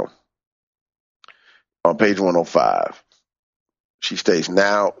down. On page 105, she states,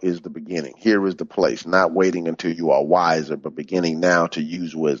 now is the beginning. Here is the place, not waiting until you are wiser, but beginning now to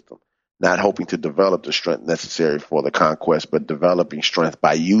use wisdom, not hoping to develop the strength necessary for the conquest, but developing strength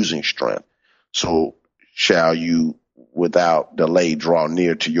by using strength. So shall you without delay draw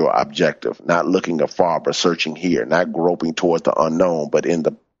near to your objective, not looking afar, but searching here, not groping toward the unknown, but in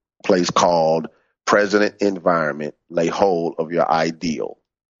the place called present environment, lay hold of your ideal.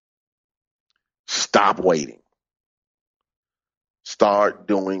 Stop waiting. Start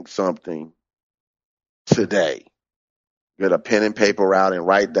doing something today. Get a pen and paper out and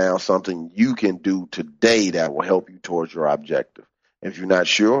write down something you can do today that will help you towards your objective. If you're not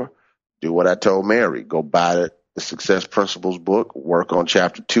sure, do what I told Mary. Go buy the Success Principles book, work on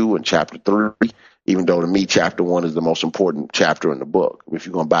chapter 2 and chapter 3, even though to me chapter 1 is the most important chapter in the book. If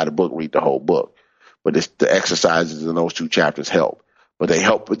you're going to buy the book, read the whole book. But the exercises in those 2 chapters help. But they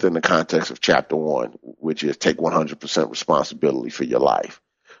help within the context of chapter 1, which is take 100% responsibility for your life.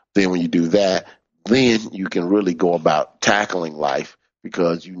 Then when you do that, then you can really go about tackling life,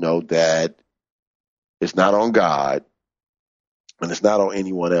 because you know that it's not on God and it's not on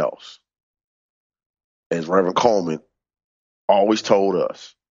anyone else. As Reverend Coleman always told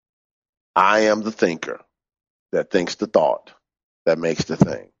us, I am the thinker that thinks the thought that makes the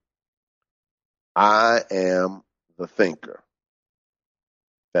thing. I am the thinker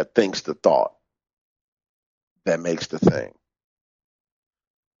that thinks the thought that makes the thing.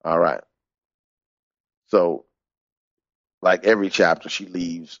 All right. So, like every chapter, she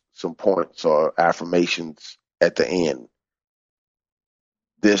leaves some points or affirmations at the end.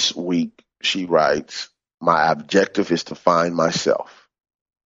 This week, she writes, my objective is to find myself.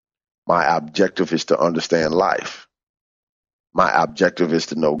 My objective is to understand life. My objective is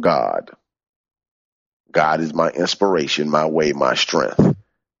to know God. God is my inspiration, my way, my strength.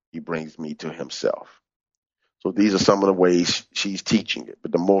 He brings me to himself. So these are some of the ways she's teaching it.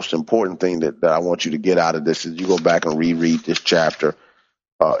 But the most important thing that I want you to get out of this is you go back and reread this chapter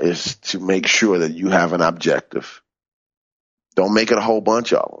is to make sure that you have an objective. Don't make it a whole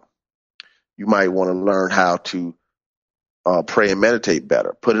bunch of them. You might want to learn how to pray and meditate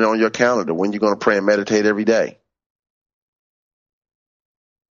better. Put it on your calendar when you're going to pray and meditate every day.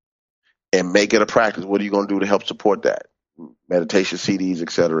 And make it a practice. What are you going to do to help support that? Meditation CDs, et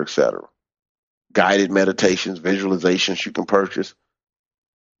cetera, et cetera. Guided meditations, visualizations you can purchase.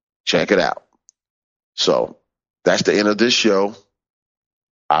 Check it out. So that's the end of this show.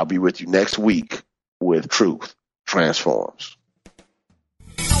 I'll be with you next week with Truth Transforms.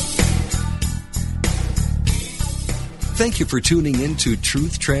 Thank you for tuning in to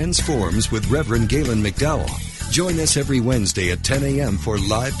Truth Transforms with Reverend Galen McDowell. Join us every Wednesday at 10 a.m. for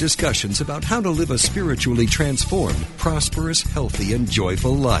live discussions about how to live a spiritually transformed, prosperous, healthy, and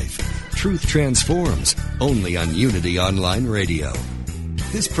joyful life. Truth Transforms, only on Unity Online Radio.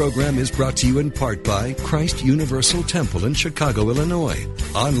 This program is brought to you in part by Christ Universal Temple in Chicago, Illinois.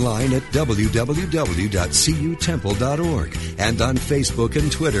 Online at www.cutemple.org and on Facebook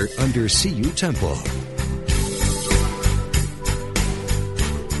and Twitter under CU Temple.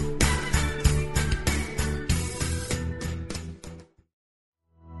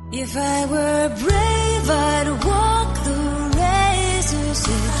 If I were brave, I'd walk the razor's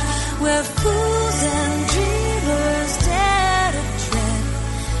edge, where fools and dreamers dare to tread,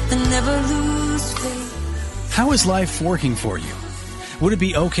 and never lose faith. How is life working for you? Would it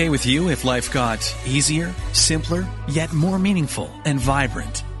be okay with you if life got easier, simpler, yet more meaningful and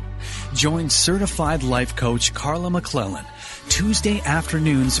vibrant? Join certified life coach Carla McClellan Tuesday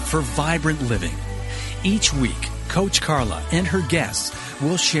afternoons for Vibrant Living. Each week, Coach Carla and her guests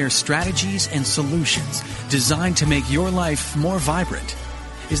will share strategies and solutions designed to make your life more vibrant.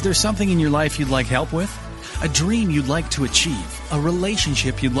 Is there something in your life you'd like help with? A dream you'd like to achieve? A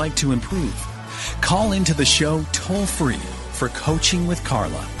relationship you'd like to improve? Call into the show toll-free for Coaching with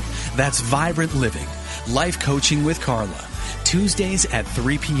Carla. That's Vibrant Living, Life Coaching with Carla. Tuesdays at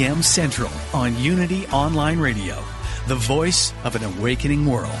 3 p.m. Central on Unity Online Radio, the voice of an awakening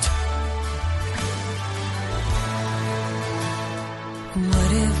world.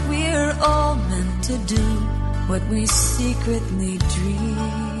 What if we're all meant to do what we secretly dream?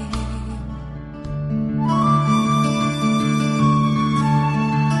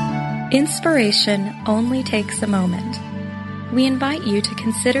 Inspiration only takes a moment. We invite you to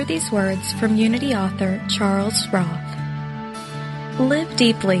consider these words from Unity author Charles Roth. Live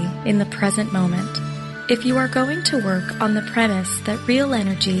deeply in the present moment. If you are going to work on the premise that real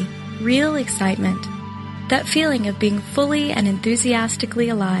energy, real excitement, that feeling of being fully and enthusiastically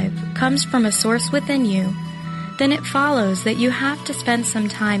alive comes from a source within you, then it follows that you have to spend some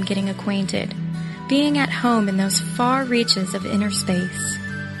time getting acquainted, being at home in those far reaches of inner space.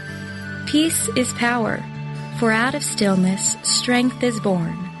 Peace is power, for out of stillness strength is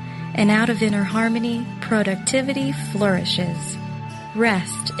born, and out of inner harmony productivity flourishes.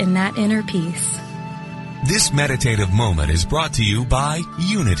 Rest in that inner peace. This meditative moment is brought to you by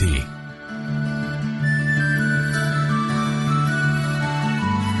Unity.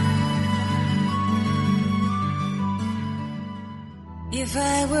 If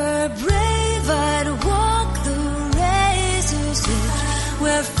I were brave, I'd walk the razor's edge,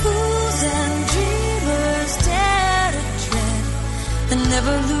 where fools and dreamers dare to tread, and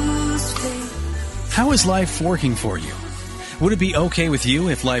never lose faith. How is life working for you? Would it be okay with you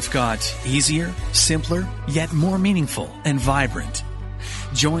if life got easier, simpler, yet more meaningful and vibrant?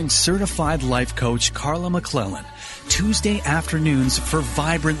 Join certified life coach Carla McClellan Tuesday afternoons for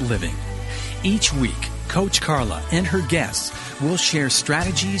Vibrant Living. Each week, Coach Carla and her guests will share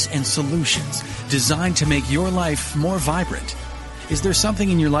strategies and solutions designed to make your life more vibrant. Is there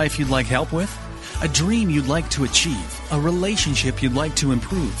something in your life you'd like help with? A dream you'd like to achieve? A relationship you'd like to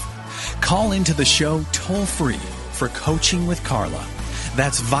improve? Call into the show toll-free for Coaching with Carla.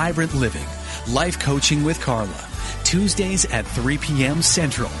 That's Vibrant Living, Life Coaching with Carla. Tuesdays at 3 p.m.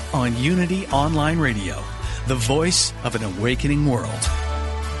 Central on Unity Online Radio, the voice of an awakening world.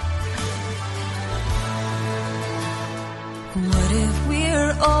 What if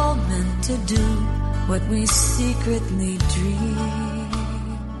we're all meant to do what we secretly dream?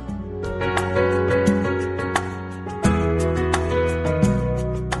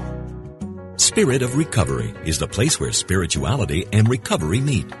 Spirit of Recovery is the place where spirituality and recovery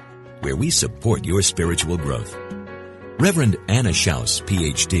meet, where we support your spiritual growth. Reverend Anna Schaus,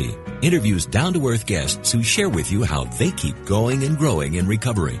 Ph.D., interviews down-to-earth guests who share with you how they keep going and growing in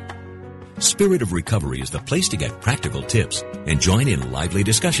recovery. Spirit of Recovery is the place to get practical tips and join in lively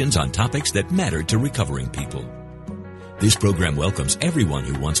discussions on topics that matter to recovering people. This program welcomes everyone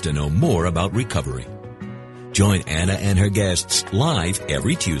who wants to know more about recovery. Join Anna and her guests live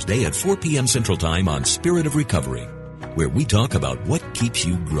every Tuesday at 4 p.m. Central Time on Spirit of Recovery, where we talk about what keeps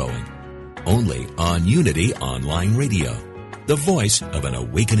you growing. Only on Unity Online Radio, the voice of an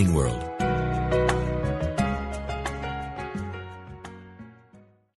awakening world.